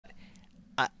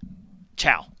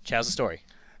Chow. Chow's the story.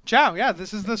 Chow, yeah,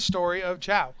 this is the story of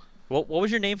Chow. What was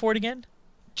your name for it again?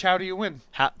 Chow do you win?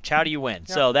 Chow do you win? Yep.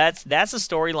 So that's a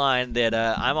storyline that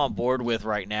I'm on board with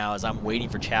right now as I'm waiting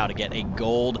for Chow to get a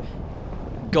gold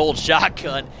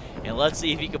shotgun. And let's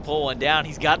see if he can pull one down.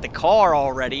 He's got the car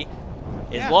already.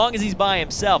 As long as he's by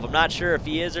himself. I'm not sure if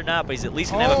he is or not, but he's at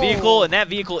least going to have a vehicle, and that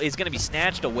vehicle is going to be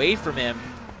snatched away from him.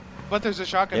 But there's a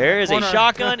shotgun There in the is corner. a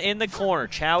shotgun in the corner.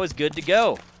 Chow is good to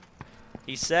go.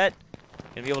 He's set.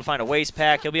 Going to be able to find a waste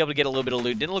pack. He'll be able to get a little bit of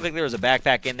loot. Didn't look like there was a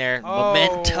backpack in there.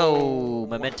 Oh.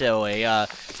 Memento, a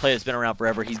player that's been around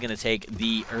forever. He's going to take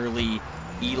the early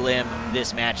elim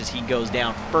this match as he goes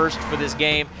down first for this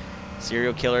game.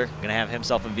 Serial killer, going to have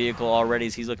himself a vehicle already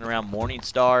as he's looking around.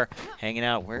 Morningstar hanging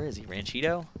out. Where is he?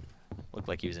 Ranchito? Looked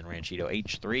like he was in Ranchito.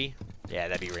 H3? Yeah,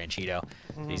 that'd be Ranchito.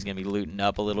 So he's going to be looting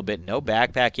up a little bit. No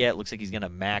backpack yet. Looks like he's going to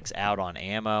max out on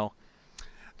ammo.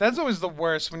 That's always the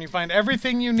worst, when you find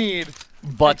everything you need,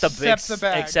 But except the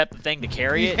bag. except the thing to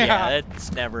carry it, Yeah.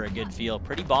 that's never a good feel.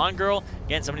 Pretty Bond Girl,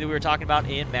 again, somebody that we were talking about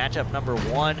in matchup number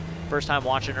 1. First time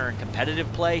watching her in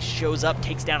competitive play, shows up,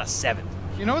 takes down a 7th.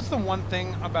 You know what's the one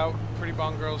thing about Pretty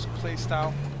Bond Girl's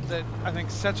playstyle that I think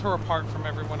sets her apart from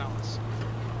everyone else?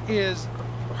 Is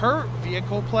her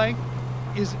vehicle play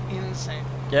is insane.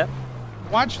 Yeah.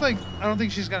 Watch, like, I don't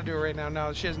think she's going to do it right now.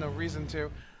 No, she has no reason to.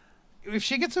 If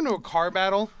she gets into a car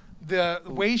battle, the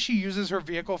way she uses her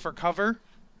vehicle for cover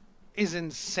is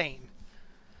insane.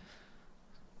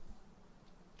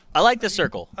 I like the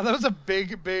circle. That was a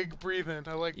big, big breathe in.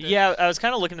 I like that. Yeah, I was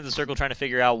kind of looking at the circle trying to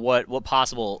figure out what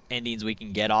possible endings we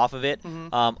can get off of it.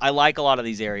 I like a lot of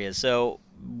these areas. So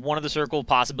one of the circle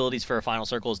possibilities for a final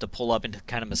circle is to pull up into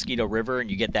kind of Mosquito River,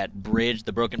 and you get that bridge,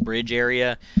 the broken bridge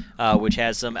area, which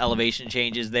has some elevation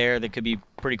changes there that could be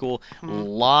pretty cool. A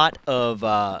lot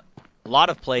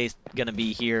of plays going to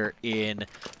be here in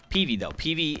PV, though.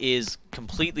 PV is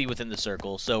completely within the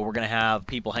circle, so we're going to have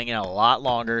people hanging out a lot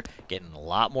longer, getting a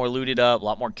lot more looted up, a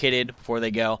lot more kitted before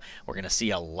they go. We're going to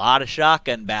see a lot of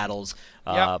shotgun battles,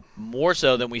 more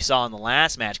so than we saw in the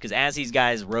last match, because as these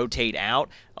guys rotate out,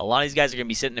 a lot of these guys are going to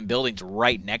be sitting in buildings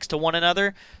right next to one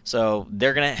another, so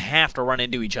they're going to have to run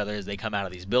into each other as they come out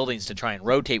of these buildings to try and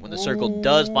rotate when the circle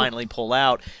does finally pull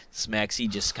out. Smexy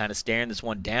just kind of staring this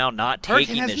one down, not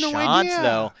taking the shots,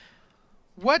 though.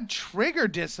 What trigger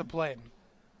discipline?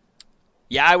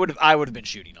 Yeah, I would have been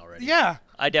shooting already. Yeah.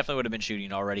 I definitely would have been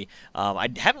shooting already. I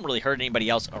haven't really heard anybody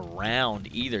else around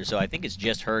either, so I think it's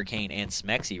just Hurricane and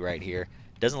Smexy right here.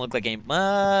 Doesn't look like any...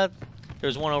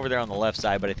 there's one over there on the left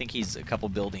side, but I think he's a couple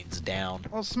buildings down.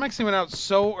 Well, Smexy went out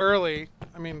so early.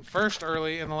 I mean, first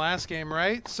early in the last game,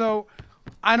 right? So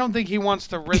I don't think he wants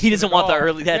to risk He doesn't it want the all.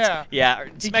 early... Yeah,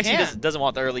 He Smexy can't. doesn't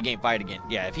want the early game fight again.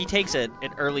 Yeah, if he takes an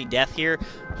early death here,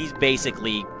 he's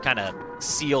basically kind of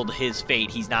sealed his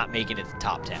fate. He's not making it to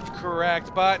top 10.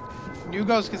 Correct, but New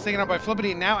Ghost gets taken out by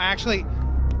Flippity. Now, actually,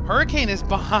 Hurricane is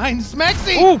behind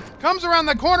Smexy. Ooh. Comes around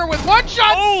the corner with one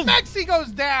shot. Oh. Smexy goes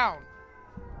down.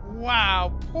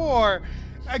 Wow, poor.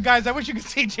 Guys, I wish you could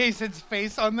see Jason's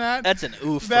face on that. That's an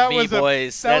oof That for me, was a-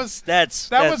 boys. that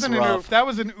That's wasn't an rough. oof. That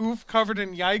was an oof covered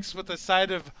in yikes with a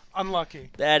side of unlucky.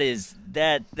 That is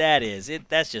it.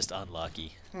 That's just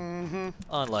unlucky.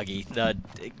 Unlucky.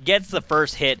 Gets the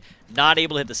first hit, not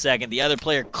able to hit the second. The other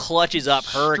player clutches up.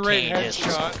 Hurricane just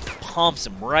headshot. pumps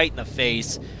him right in the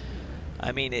face.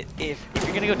 I mean, if you're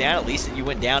going to go down, at least you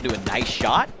went down to a nice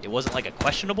shot. It wasn't like a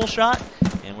questionable shot.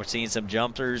 And we're seeing some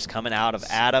jumpers coming out of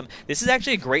Adam. This is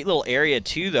actually a great little area,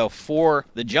 too, though, for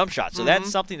the jump shot. So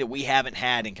that's something that we haven't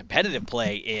had in competitive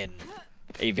play in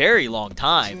a very long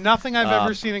time. Nothing I've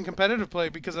ever seen in competitive play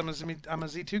because I'm a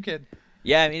Z2 kid.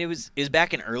 Yeah, I mean, it was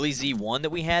back in early Z1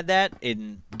 that we had that,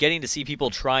 and getting to see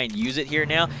people try and use it here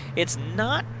now. It's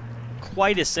not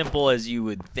quite as simple as you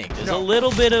would think. There's a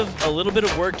little bit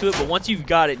of work to it, but once you've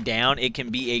got it down, it can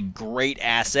be a great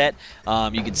asset.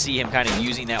 You can see him kind of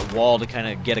using that wall to kind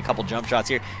of get a couple jump shots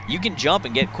here. You can jump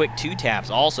and get quick 2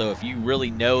 taps also if you really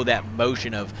know that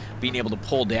motion of being able to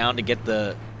pull down to get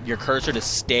your cursor to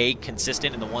stay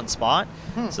consistent in the one spot.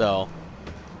 So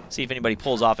see if anybody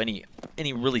pulls off any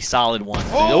really solid ones.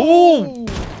 Oh!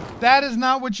 That is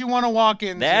not what you want to walk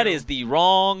into. That is the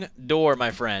wrong door,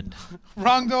 my friend.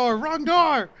 Wrong door, wrong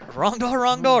door. Wrong door,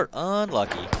 wrong door.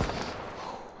 Unlucky.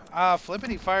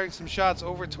 Flippity firing some shots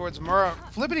over towards Murrah.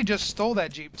 Flippity just stole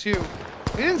that Jeep, too.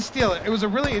 He didn't steal it. It was a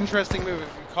really interesting move if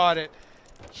you caught it.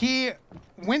 He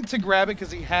went to grab it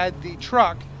because he had the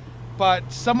truck,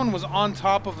 but someone was on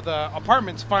top of the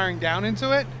apartments firing down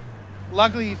into it.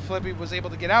 Luckily, Flippy was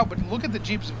able to get out, but look at the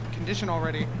Jeep's condition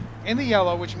already. In the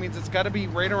yellow, which means it's got to be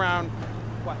right around,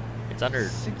 what, It's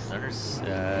under,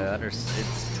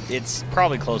 it's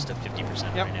probably close to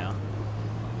 50% right now.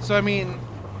 So, I mean,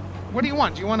 what do you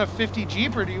want? Do you want a 50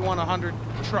 Jeep or do you want a 100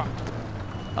 truck?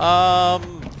 I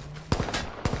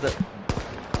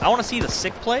want to see the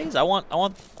sick plays. I want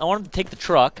him to take the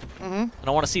truck, and I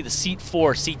want to see the seat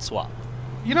 4 seat swap.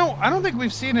 You know, I don't think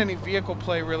we've seen any vehicle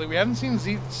play really. We haven't seen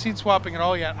seat swapping at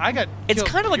all yet. It's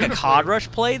kind of like a COD Rush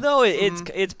play though.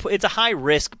 It's a high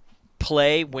risk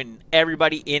play when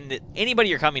anybody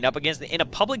you're coming up against in a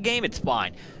public game. It's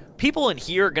fine. People in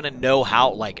here are gonna know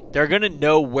how, like, they're gonna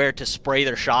know where to spray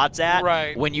their shots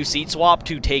at when you seat swap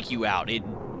to take you out.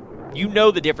 You know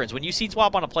the difference. When you seat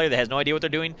swap on a player that has no idea what they're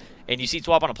doing and you seat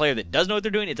swap on a player that does know what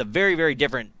they're doing, it's a very, very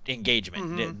different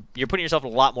engagement. You're putting yourself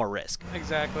at a lot more risk.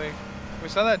 Exactly. We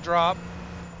saw that drop.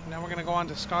 Now we're going to go on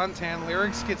to Scontan.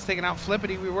 Lyrics gets taken out.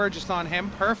 Flippity, we were just on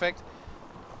him. Perfect.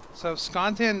 So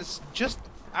Scontan is just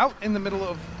out in the middle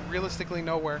of realistically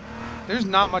nowhere. There's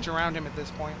not much around him at this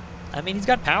point. I mean, he's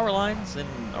got power lines and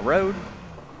a road.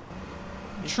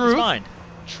 Truth. He's fine.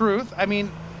 Truth. I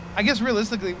mean, I guess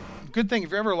realistically, good thing. If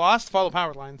you're ever lost, follow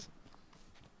power lines.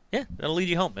 Yeah, that'll lead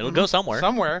you home. It'll go somewhere.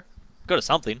 Somewhere. Go to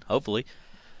something, hopefully.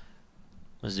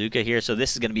 Mazuka here. So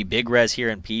this is going to be big res here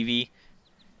in PV.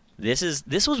 This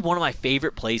was one of my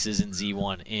favorite places in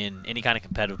Z1 in any kind of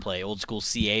competitive play. Old school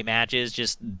CA matches,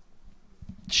 just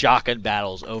shotgun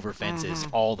battles over fences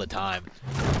all the time.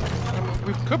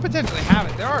 We could potentially have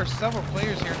it. There are several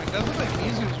players here, and it does look like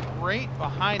Mizu's right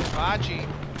behind Vachi.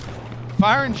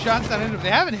 Firing shots down into him.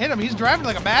 They haven't hit him. He's driving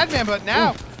like a madman, but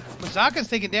now Mazaka's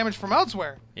taking damage from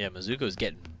elsewhere. Yeah, Mazuko's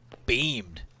getting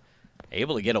beamed.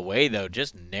 Able to get away, though,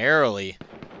 just narrowly.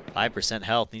 5%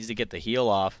 health. Needs to get the heal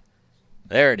off.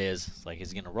 There it is. It's like,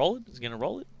 is he going to roll it? Is he going to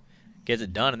roll it? Gets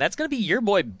it done. And that's going to be your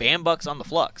boy Bambucks on the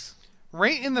flux.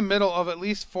 Right in the middle of at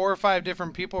least 4 or 5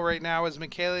 different people right now is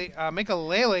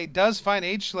Mikalele does find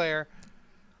H-Slayer.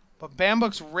 But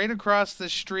Bambucks right across the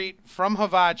street from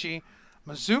Havachi.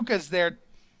 Mazuka's there.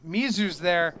 Mizu's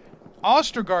there.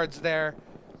 Ostergaard's there.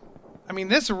 I mean,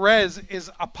 this res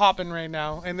is a poppin' right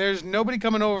now. And there's nobody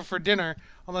coming over for dinner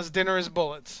unless dinner is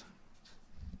bullets.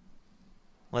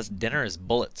 Unless dinner is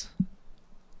bullets.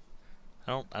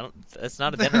 I don't. That's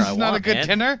not a dinner I want. It's not a good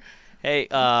dinner. Hey,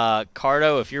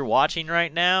 Cardo, if you're watching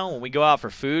right now, when we go out for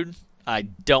food, I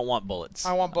don't want bullets.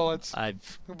 I want bullets.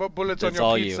 Put bullets on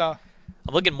your pizza.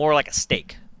 I'm looking more like a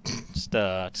steak. just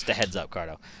a heads up,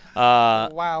 Cardo.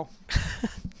 Wow.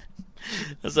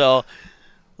 So,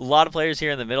 a lot of players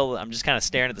here in the middle. I'm just kind of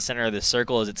staring at the center of this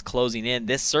circle as it's closing in.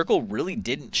 This circle really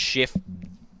didn't shift.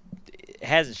 It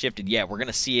hasn't shifted yet. We're going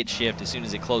to see it shift as soon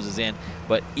as it closes in.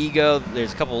 But Ego,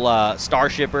 there's a couple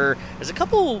Starshipper. There's a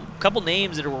couple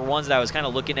names that were ones that I was kind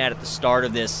of looking at the start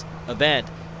of this event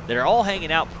that are all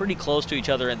hanging out pretty close to each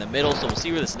other in the middle. So we'll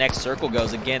see where this next circle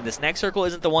goes. Again, this next circle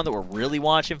isn't the one that we're really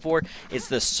watching for. It's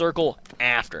the circle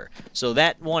after. So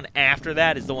that one after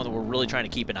that is the one that we're really trying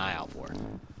to keep an eye out for.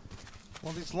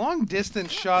 Well, these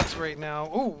long-distance shots right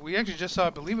now. Oh, we actually just saw, I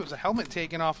believe it was a helmet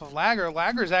taken off of Lager.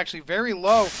 Lager is actually very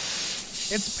low.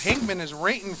 It's Pinkman is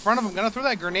right in front of him. Gonna throw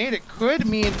that grenade. It could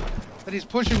mean that he's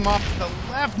pushing him off to the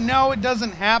left. No, it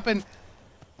doesn't happen.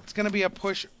 It's gonna be a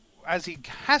push as he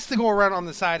has to go around on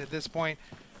the side at this point.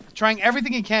 Trying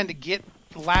everything he can to get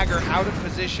Lager out of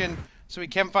position so he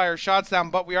can fire shots down.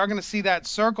 But we are gonna see that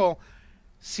circle.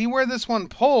 See where this one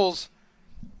pulls.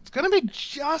 It's gonna be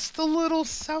just a little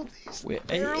southeast.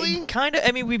 Kind of.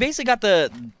 I mean, we basically got the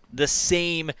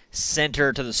same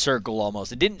center to the circle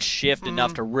almost. It didn't shift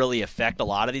enough to really affect a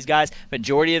lot of these guys.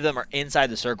 Majority of them are inside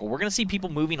the circle. We're gonna see people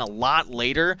moving a lot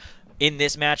later in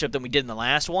this matchup than we did in the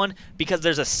last one because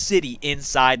there's a city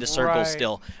inside the circle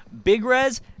still. Big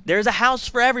res, there's a house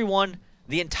for everyone.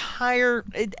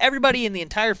 Everybody in the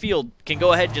entire field can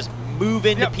go ahead and just move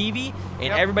into PV,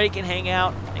 and everybody can hang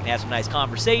out and have some nice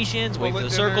conversations, wait for the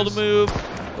circle to move.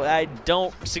 But I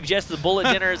don't suggest the bullet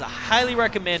dinners. I highly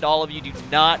recommend all of you do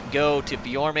not go to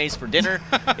Fiorme's for dinner.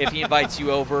 If he invites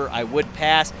you over, I would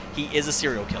pass. He is a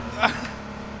serial killer.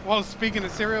 Well, speaking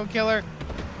of serial killer,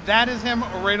 that is him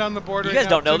right on the border. You guys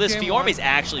don't know this. Fiorme's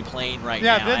actually playing right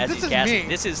now as he's casting.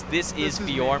 This is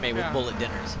Fiorme with bullet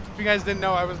dinners. If you guys didn't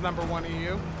know, I was #1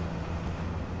 EU.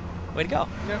 Way to go.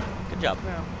 Yep. Good job.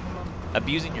 Yeah.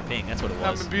 Abusing your ping. That's what it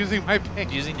was. I'm abusing my ping.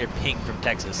 Abusing your ping from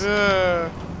Texas.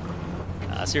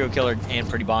 Serial killer and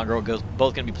Pretty Bond Girl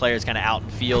both going to be players kind of out in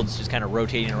fields, just kind of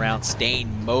rotating around,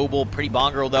 staying mobile. Pretty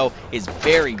Bond Girl, though, is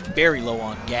very, very low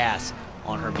on gas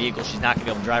on her vehicle. She's not going to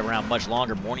be able to drive around much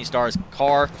longer. Morningstar's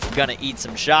car going to eat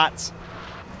some shots.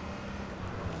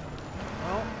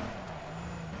 Well,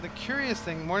 the curious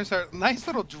thing, Morningstar, nice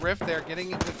little drift there,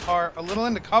 getting into the car a little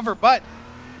into cover, but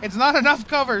It's not enough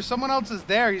cover. Someone else is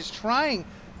there. He's trying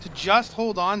to just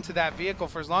hold on to that vehicle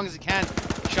for as long as he can.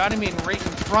 Shot him in right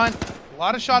in front. A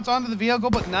lot of shots onto the vehicle,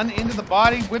 but none into the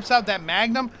body. Whips out that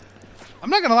Magnum. I'm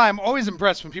not going to lie. I'm always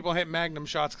impressed when people hit Magnum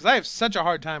shots because I have such a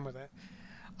hard time with it.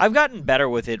 I've gotten better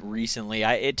with it recently.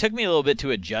 It took me a little bit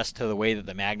to adjust to the way that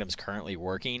the Magnum's currently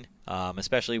working,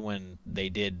 especially when they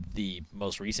did the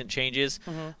most recent changes.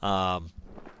 But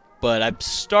I'm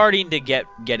starting to get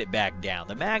it back down.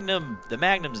 The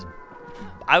Magnum's,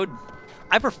 I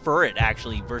prefer it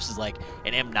actually versus like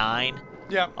an M9.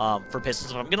 Yeah. For pistols,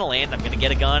 if I'm gonna land, I'm gonna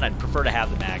get a gun. I'd prefer to have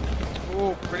the Magnum.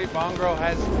 Ooh, Pretty Bong Girl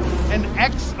has an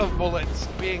X of bullets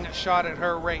being shot at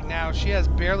her right now. She has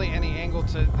barely any angle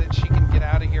that she can get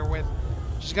out of here with.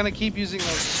 She's going to keep using those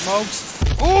smokes.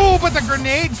 Ooh, but the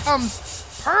grenade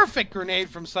comes. Perfect grenade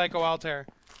from Psycho Altair.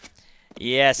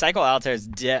 Yeah, Psycho Altair is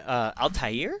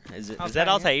Altair? Is that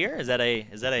Altair? Is that a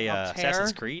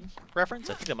Assassin's Creed reference?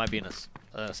 I think that might be an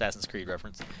Assassin's Creed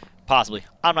reference. Possibly.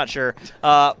 I'm not sure.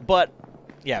 But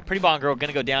yeah, Pretty Bong Girl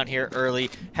gonna go down here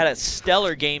early. Had a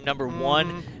stellar game number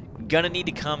 1. Gonna need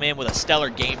to come in with a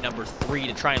stellar game number 3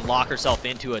 to try and lock herself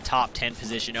into a top 10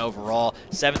 position overall.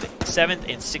 7th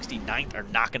and 69th are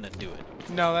not gonna do it.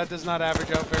 No, that does not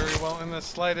average out very well in the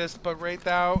slightest. But right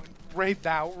there,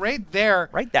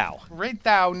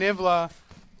 Nivla,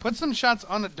 put some shots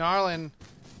on the Darlin.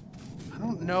 I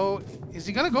don't know. Is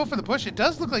he gonna go for the push? It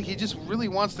does look like he just really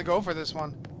wants to go for this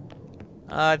one.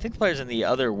 I think the player's in the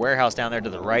other warehouse down there to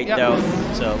the right, though.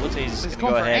 So it looks like he's going to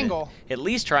go ahead and at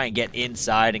least try and get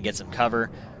inside and get some cover.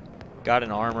 Got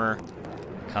an armor.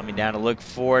 Coming down to look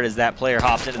for it as that player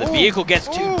hops into the vehicle, gets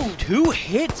two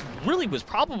hits. Really was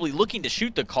probably looking to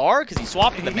shoot the car because he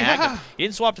swapped to the Magnum. He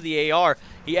didn't swap to the AR.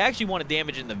 He actually wanted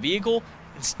damage in the vehicle.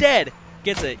 Instead,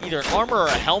 gets either an armor or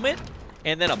a helmet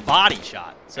and then a body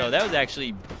shot. So that was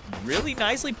actually really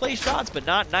nicely placed shots, but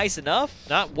not nice enough.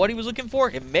 Not what he was looking for.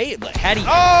 It may have, had he...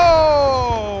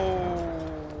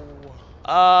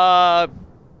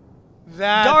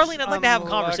 That's Darling, I'd like to have a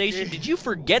conversation. Did you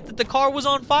forget that the car was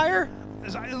on fire?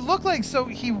 It looked like so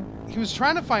he was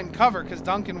trying to find cover because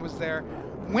Duncan was there.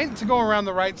 Went to go around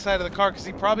the right side of the car because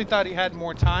he probably thought he had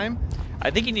more time. I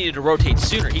think he needed to rotate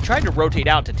sooner. He tried to rotate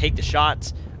out to take the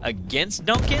shots against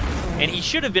Duncan, and he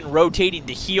should have been rotating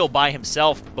to heal by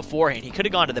himself beforehand. He could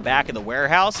have gone to the back of the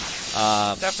warehouse.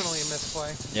 Definitely a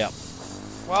misplay. Yep.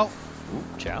 Well,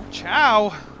 Chow.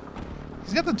 Chow.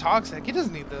 He's got the toxic. He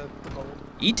doesn't need the gold.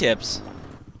 E-tips.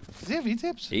 Does he have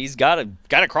E-tips? He's got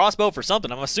a crossbow for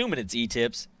something. I'm assuming it's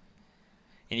E-tips.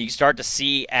 And you can start to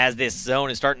see as this zone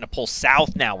is starting to pull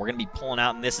south now. We're going to be pulling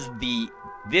out, and this is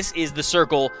the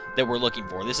circle that we're looking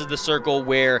for. This is the circle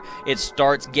where it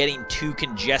starts getting too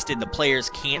congested. The players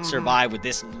can't survive with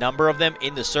this number of them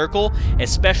in the circle,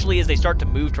 especially as they start to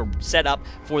move to set up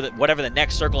for whatever the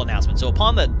next circle announcement. So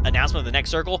upon the announcement of the next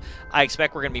circle, I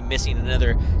expect we're going to be missing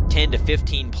another 10 to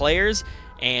 15 players,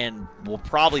 and we'll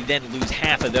probably then lose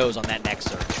half of those on that next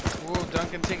circle. Ooh,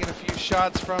 Duncan taking a few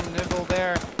shots from Nibble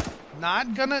there.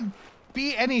 Not gonna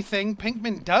be anything.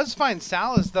 Pinkman does find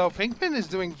Salas, though. Pinkman is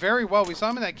doing very well. We saw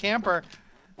him in that camper,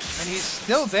 and he's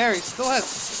still there. He still has...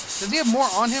 Does he have more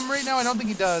on him right now? I don't think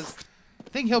he does. I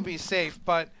think he'll be safe,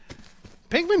 but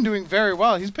Pinkman doing very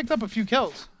well. He's picked up a few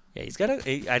kills. Yeah,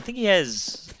 I think he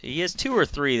has 2 or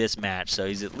 3 this match, so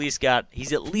he's at least got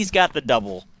the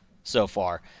double so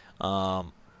far.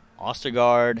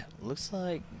 Ostergaard looks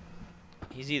like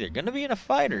he's either going to be in a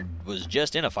fight or was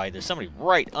just in a fight. There's somebody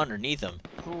right underneath him.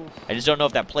 Ooh. I just don't know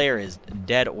if that player is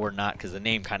dead or not because the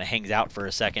name kind of hangs out for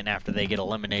a second after they get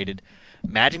eliminated.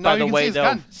 Magic, by the way,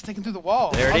 though. Sticking through the wall.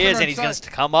 There it is, and he's going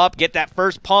to come up, get that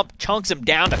first pump, chunks him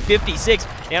down to 56.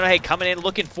 Nanohay coming in,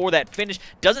 looking for that finish.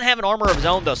 Doesn't have an armor of his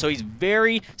own, though, so he's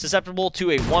very susceptible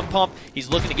to a one pump. He's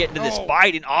looking to get into this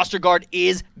fight, and Ostergaard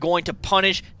is going to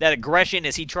punish that aggression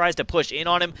as he tries to push in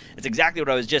on him. That's exactly what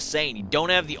I was just saying. You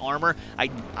don't have the armor.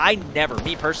 I never,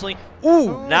 me personally,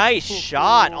 nice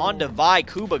shot onto Vi.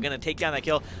 Kuba going to take down that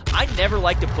kill. I never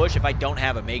like to push if I don't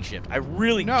have a makeshift. I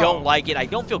really don't like it. I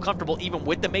don't feel comfortable even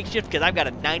with the makeshift because I've got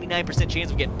a 99% chance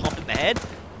of getting pumped in the head.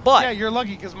 But yeah, you're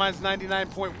lucky because mine's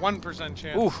 99.1%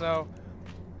 chance. So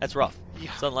that's rough.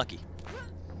 Yeah. It's unlucky.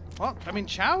 Well, I mean,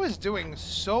 Chow is doing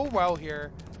so well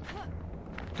here.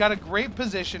 Got a great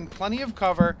position, plenty of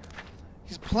cover.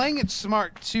 He's playing it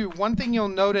smart too. One thing you'll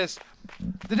notice,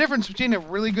 the difference between a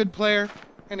really good player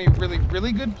and a really,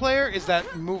 really good player is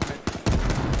that movement.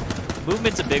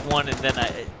 Movement's a big one, and then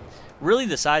really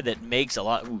the side that makes a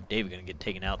lot... Ooh, David going to get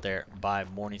taken out there by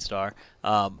Morningstar.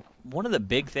 One of the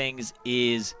big things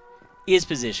is is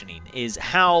positioning, is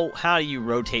how do you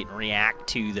rotate and react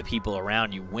to the people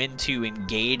around you, when to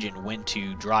engage and when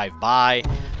to drive by.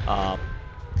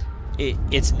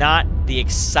 It's not the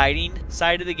exciting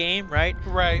side of the game, right?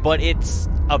 Right. But it's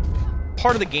a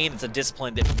part of the game that's a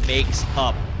discipline that makes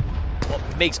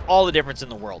all the difference in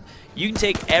the world. You can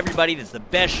take everybody that's the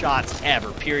best shots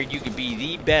ever, period. You could be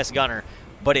the best gunner.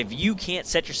 But if you can't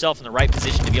set yourself in the right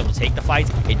position to be able to take the fights,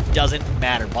 it doesn't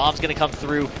matter. Bomb's going to come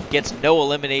through. Gets no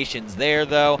eliminations there,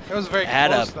 though. That was very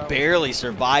close, though. Barely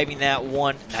surviving that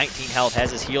one. 19 health,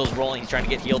 has his heals rolling. He's trying to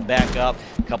get healed back up.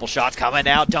 A couple shots coming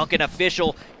out. Duncan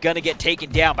Official going to get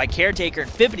taken down by Caretaker. And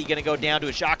Fibbity going to go down to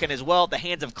a shotgun as well at the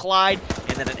hands of Clyde.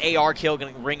 And then an AR kill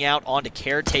going to ring out onto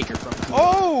Caretaker from Kuba.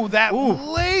 Oh, that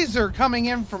laser coming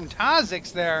in from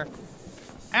Tazix there.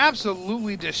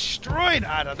 Absolutely destroyed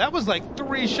Ada. That was like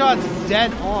 3 shots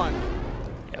dead on.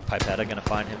 Yeah, Pipetta going to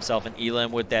find himself an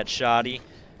Elim with that shotty.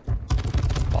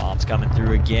 Bombs coming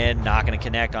through again. Not going to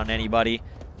connect on anybody.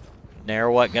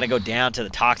 Narrowat going to go down to the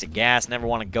toxic gas. Never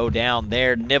want to go down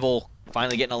there. Nibble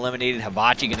finally getting eliminated.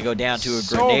 Hibachi going to go down to a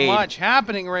grenade. So much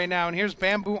happening right now. And here's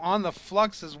Bamboo on the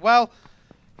flux as well.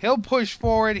 He'll push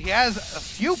forward. He has a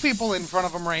few people in front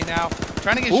of him right now.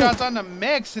 Trying to get shots on the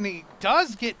Mix, and he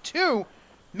does get 2.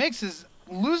 Mix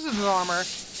loses his armor.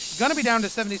 Gonna be down to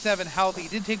 77 health. He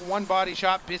did take 1 body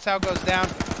shot. Bissau goes down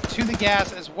to the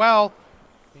gas as well.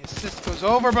 The assist goes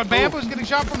over, but Bamboo's getting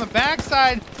shot from the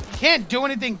backside. Can't do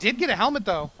anything. Did get a helmet,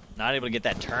 though. Not able to get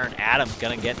that turn. Adam's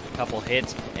gonna get a couple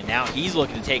hits, and now he's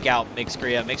looking to take out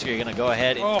Mixcria. Mixcria gonna go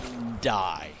ahead and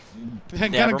die.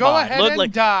 Gonna go ahead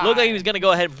and die. Looked like he was gonna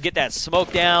go ahead and get that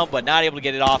smoke down, but not able to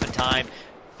get it off in time.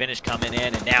 Finish coming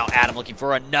in, and now Adam looking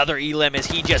for another Elim as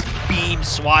he just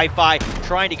beams Swi-Fi,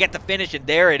 trying to get the finish, and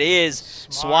there it is.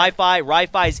 Swi-Fi,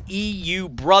 Ri-Fi's EU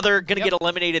brother, gonna get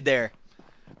eliminated there.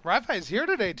 Ri-Fi's here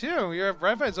today, too.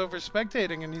 Ri-Fi's over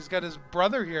spectating, and he's got his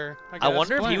brother here. I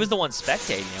wonder if he was the one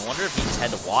spectating. I wonder if he just had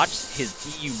to watch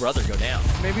his EU brother go down.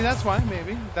 Maybe that's why,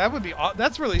 maybe. That would be,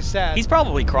 that's really sad. He's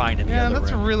probably crying in the other room. Yeah,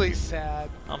 that's really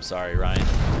sad. I'm sorry, Ryan.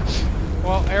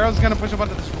 Well, Arrow's gonna push up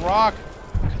onto this rock.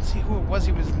 Couldn't see who it was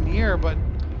he was near, but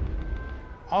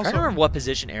also I don't remember what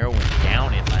position Arrow went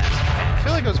down in last match. I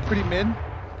feel like it was pretty mid.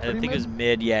 I think it was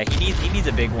mid. Yeah, he needs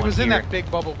a big one. It was here. in that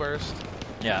big bubble burst.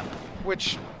 Yeah.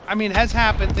 Which, I mean, has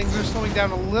happened. Things are slowing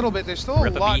down a little bit. There's still a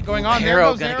lot going on.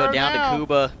 Arrow gonna go down to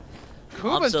Kuba.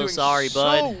 Kuba's I'm so sorry, so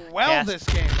bud. well this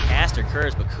game. Caster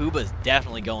Curse, but Kuba's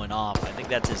definitely going off. I think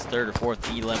that's his 3rd or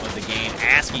 4th Elim of the game.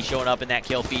 Askey showing up in that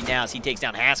kill feed now as he takes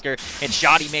down Hasker. And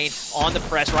Shoddy Main on the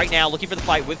press right now, looking for the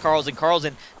fight with Carlson.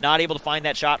 Carlson not able to find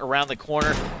that shot around the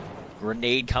corner.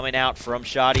 Grenade coming out from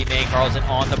Shoddy Main. Carlson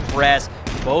on the press,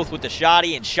 both with the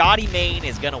Shoddy, and Shoddy Main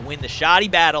is going to win the Shoddy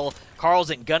battle.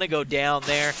 Carlson going to go down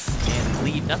there and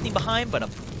leave nothing behind but a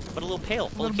little pail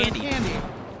full of candy.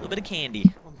 A little bit of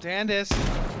candy. Well, Dandis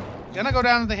gonna go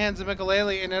down to the hands of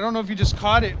Mikulele, and I don't know if you just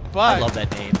caught it, but I love that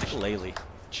name, Mikulele.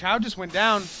 Chow just went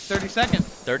down 30 seconds.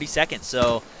 30 seconds,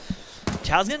 so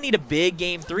Chow's going to need a big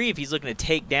game 3 if he's looking to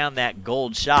take down that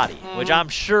gold shotty, which I'm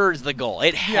sure is the goal.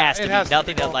 It has to be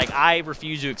nothing that, like, I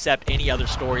refuse to accept any other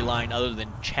storyline other than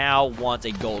Chow wants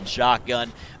a gold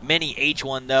shotgun. Many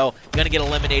H1, though, going to get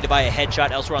eliminated by a headshot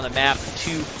elsewhere on the map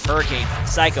to Hurricane.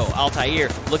 Psycho, Altair,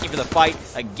 looking for the fight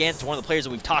against one of the players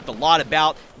that we've talked a lot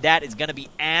about. That is going to be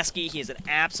Askey. He is an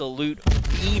absolute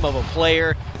beam of a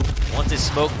player. Once his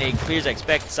smoke nade clears, I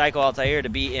expect Psycho Altair to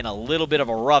be in a little bit of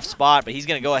a rough spot, but he's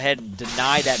going to go ahead and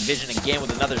deny that vision again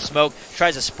with another smoke.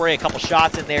 Tries to spray a couple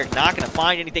shots in there, not going to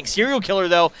find anything. Serial Killer,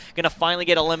 though, going to finally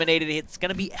get eliminated. It's going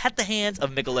to be at the hands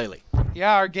of Mikulele.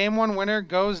 Yeah, our game 1 winner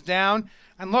goes down.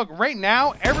 And look, right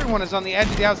now, everyone is on the edge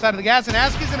of the outside of the gas, and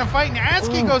Askey's in a fight, and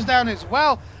Askey goes down as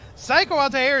well. Psycho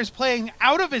Altair is playing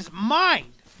out of his mind.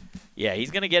 Yeah,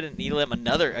 he's going to get an Elim,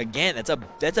 another, again, that's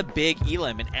a big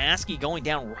Elim, and Askey going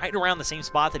down right around the same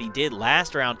spot that he did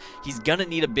last round. He's going to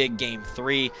need a big game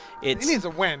 3. He needs a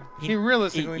win. He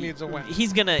realistically needs a win.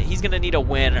 He's gonna need a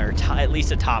win, or at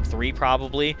least a top 3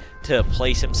 probably, to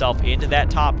place himself into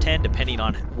that top 10, depending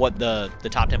on what the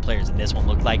top 10 players in this one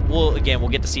look like. We'll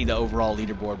get to see the overall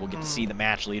leaderboard. We'll get to see the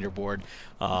match leaderboard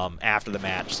after the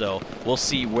match, so we'll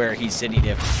see where he's sitting.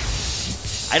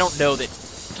 If I don't know that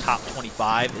top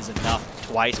 25 is enough,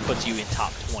 twice puts you in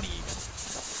top 20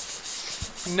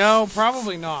 even. No,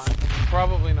 probably not.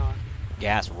 Probably not.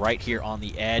 Gas right here on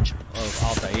the edge of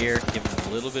Altair, giving him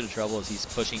a little bit of trouble as he's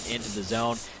pushing into the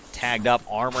zone. Tagged up,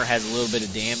 Armor has a little bit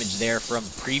of damage there from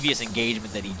previous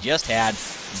engagement that he just had.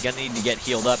 He's going to need to get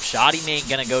healed up. Shoddy Main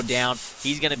going to go down.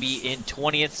 He's going to be in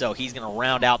 20th, so he's going to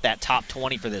round out that top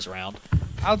 20 for this round.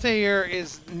 Altair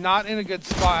is not in a good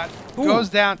spot. Goes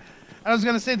down. I was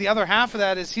going to say the other half of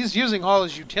that is he's using all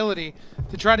his utility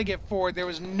to try to get forward. There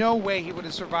was no way he would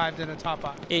have survived in a top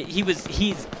 5.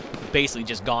 He's basically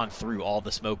just gone through all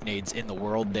the smoke nades in the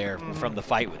world there from the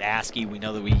fight with ASCII. We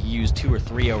know that we used 2 or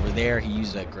 3 over there. He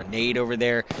used a grenade over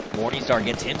there. Morningstar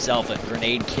gets himself a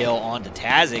grenade kill onto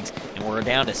Tazix, and we're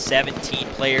down to 17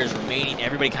 players remaining.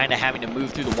 Everybody kind of having to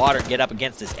move through the water and get up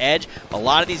against this edge. A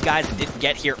lot of these guys that didn't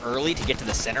get here early to get to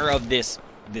the center of this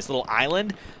little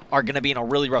island are going to be in a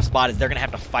really rough spot, as they're going to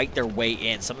have to fight their way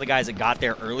in. Some of the guys that got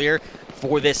there earlier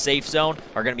for this safe zone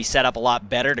are going to be set up a lot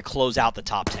better to close out the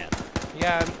top 10.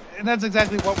 Yeah, and that's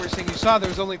exactly what we're seeing. You saw there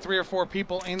was only 3 or 4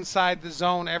 people inside the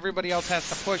zone. Everybody else has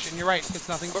to push, and you're right. It's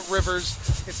nothing but rivers.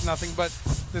 It's nothing but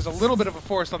there's a little bit of a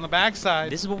forest on the backside.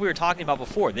 This is what we were talking about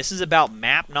before. This is about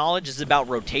map knowledge. This is about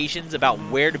rotations, about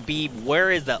where to be.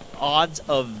 Where is the odds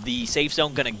of the safe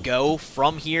zone going to go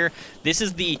from here? This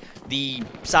is the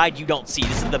side you don't see.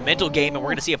 This is the mental game, and we're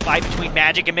going to see a fight between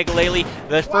Magic and Mikalele.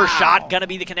 The first shot going to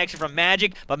be the connection from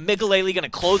Magic, but Mikalele going to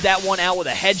close that one out with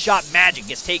a headshot. Magic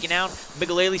gets taken out.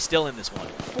 Mikalele still in this one.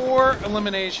 4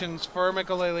 eliminations for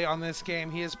Mikalele on this game.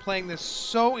 He is playing this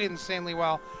so insanely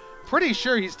well. Pretty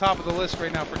sure he's top of the list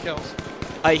right now for kills.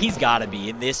 He's got to be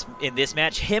in this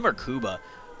match. Him or Kuba.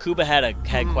 Kuba had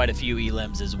quite a few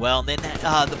elims as well, and then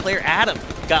the player Adam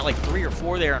got like 3 or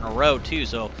 4 there in a row too.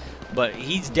 So, but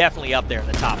he's definitely up there in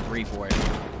the top 3 for it.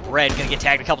 Red gonna get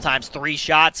tagged a couple times. 3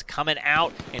 shots coming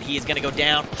out, and he is gonna go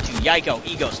down to Yiko.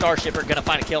 Ego, Starshipper, gonna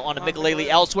find a kill onto Mikalele.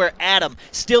 Elsewhere, Adam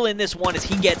still in this one as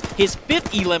he gets his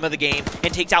 5th elim of the game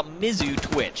and takes out Mizu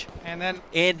Twitch. And then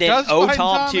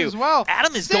Otom too. As well.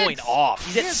 Adam is 6. going off.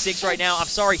 He's at 6 right now. I'm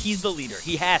sorry, he's the leader.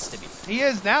 He has to be. He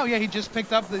is now. Yeah, he just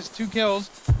picked up these 2 kills,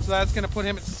 so that's gonna put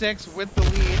him at 6 with the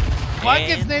lead. What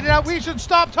gets naded out? We should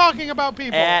stop talking about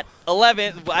people. At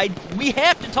 11, we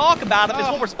have to talk about him. It's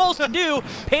what we're supposed to do.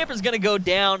 Pamper's going to go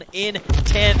down in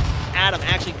 10th. Adam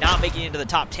actually not making it into the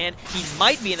top 10. He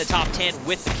might be in the top 10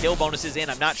 with the kill bonuses in.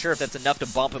 I'm not sure if that's enough to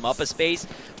bump him up a space.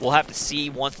 We'll have to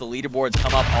see once the leaderboards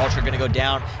come up. Ultra going to go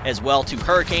down as well to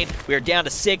Hurricane. We are down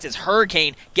to 6 as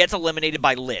Hurricane gets eliminated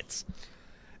by Litz.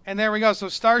 And there we go. So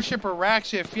Starshipper,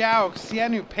 Rakshift, Fiao,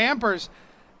 Xianu, Pampers.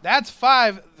 That's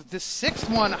 5. The 6th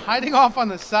one hiding off on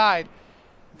the side.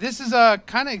 This is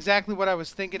kind of exactly what I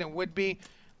was thinking it would be.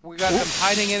 We got them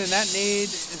hiding in, and that nade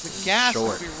is a gas.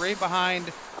 Will be right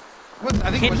behind. I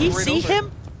think Can he right see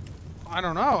him? I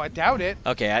don't know. I doubt it.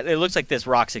 Okay, it looks like this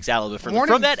rock sticks out a little bit further.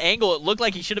 From that angle, it looked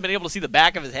like he should have been able to see the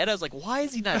back of his head. I was like, why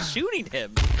is he not shooting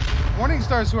him?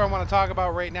 Morningstar is who I want to talk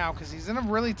about right now because he's in a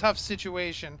really tough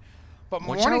situation. But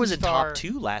Morningstar was in top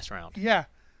 2 last round. Yeah.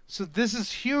 So this is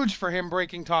huge for him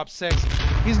breaking top 6.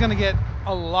 He's going to get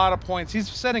a lot of points. He's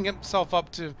setting himself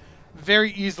up to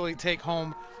very easily take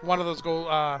home one of those gold,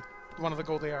 one of the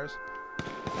gold ARs.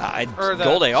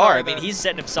 Gold AR. I mean, he's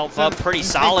setting himself up pretty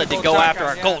solid to go after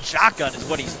our gold shotgun is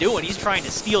what he's doing. He's trying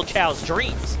to steal Chow's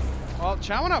dreams. Well,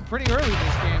 Chow went out pretty early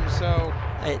this game, so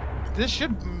this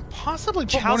should possibly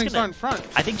put Morningstar in front.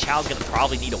 I think Chow's going to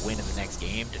probably need a win in the next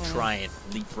game to try and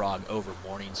leapfrog over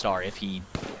Morningstar if he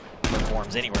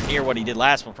performs anywhere near what he did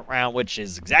last round, which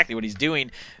is exactly what he's doing.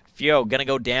 Fio gonna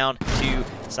go down to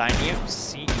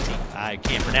Sinew. I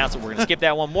can't pronounce it. We're gonna skip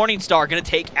that one. Morningstar gonna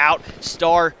take out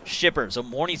Starshipper. So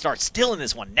Morningstar still in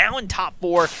this one, now in top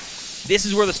 4. This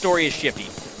is where the story is shifting.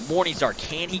 Morningstar,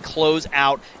 can he close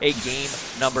out a game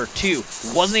number 2?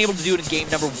 Wasn't able to do it in game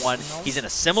number 1. He's in a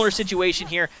similar situation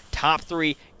here. Top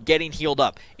 3, getting healed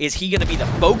up. Is he going to be the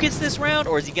focus this round,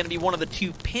 or is he going to be one of the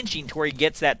 2 pinching to where he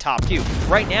gets that top 2?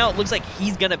 Right now, it looks like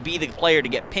he's going to be the player to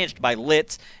get pinched by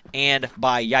Litz and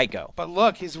by Yiko. But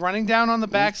look, he's running down on the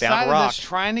back side of this,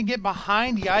 trying to get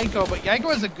behind Yiko. But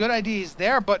Yiko has a good idea. He's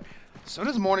there, but so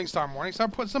does Morningstar.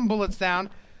 Morningstar put some bullets down.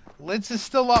 Litz is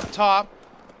still up top.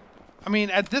 I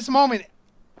mean, at this moment,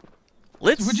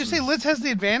 Litz, would you say Litz has the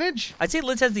advantage? I'd say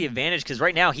Litz has the advantage because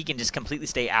right now he can just completely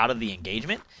stay out of the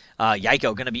engagement.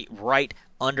 Yiko going to be right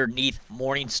underneath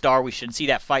Morningstar. We should see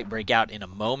that fight break out in a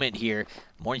moment here.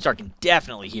 Morningstar can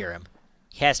definitely hear him.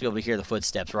 He has to be able to hear the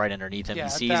footsteps right underneath him. Yeah, he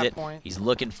sees it. Point. He's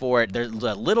looking for it. There's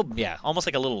a little, almost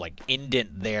like a little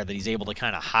indent there that he's able to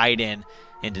kind of hide in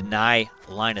and deny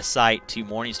line of sight to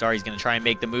Morningstar. He's going to try and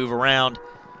make the move around.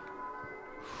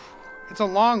 It's a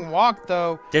long walk,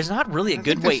 though. There's not really a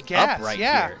good way up right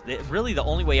here. Really, the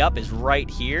only way up is right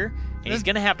here, and he's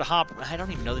going to have to hop. I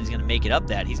don't even know that he's going to make it up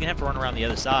that. He's going to have to run around the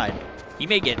other side. He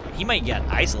might get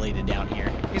isolated down here.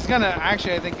 He's going to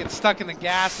actually, I think, get stuck in the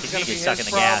gas. He's going to be stuck in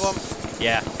the gas.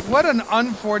 Yeah. What an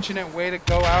unfortunate way to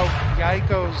go out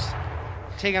Yiko's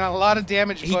taking a lot of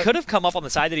damage. He could have come up on the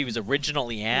side that he was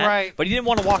originally at, right, but he didn't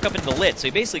want to walk up into the lit, so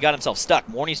he basically got himself stuck.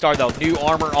 Morningstar, though, new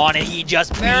armor on, and he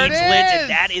just beams lit, and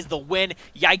that is the win.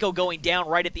 Yaiko going down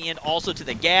right at the end, also to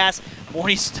the gas.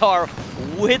 Morningstar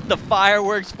with the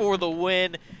fireworks for the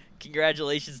win.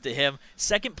 Congratulations to him.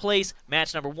 Second place,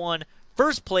 match number 1.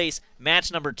 First place,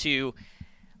 match number 2.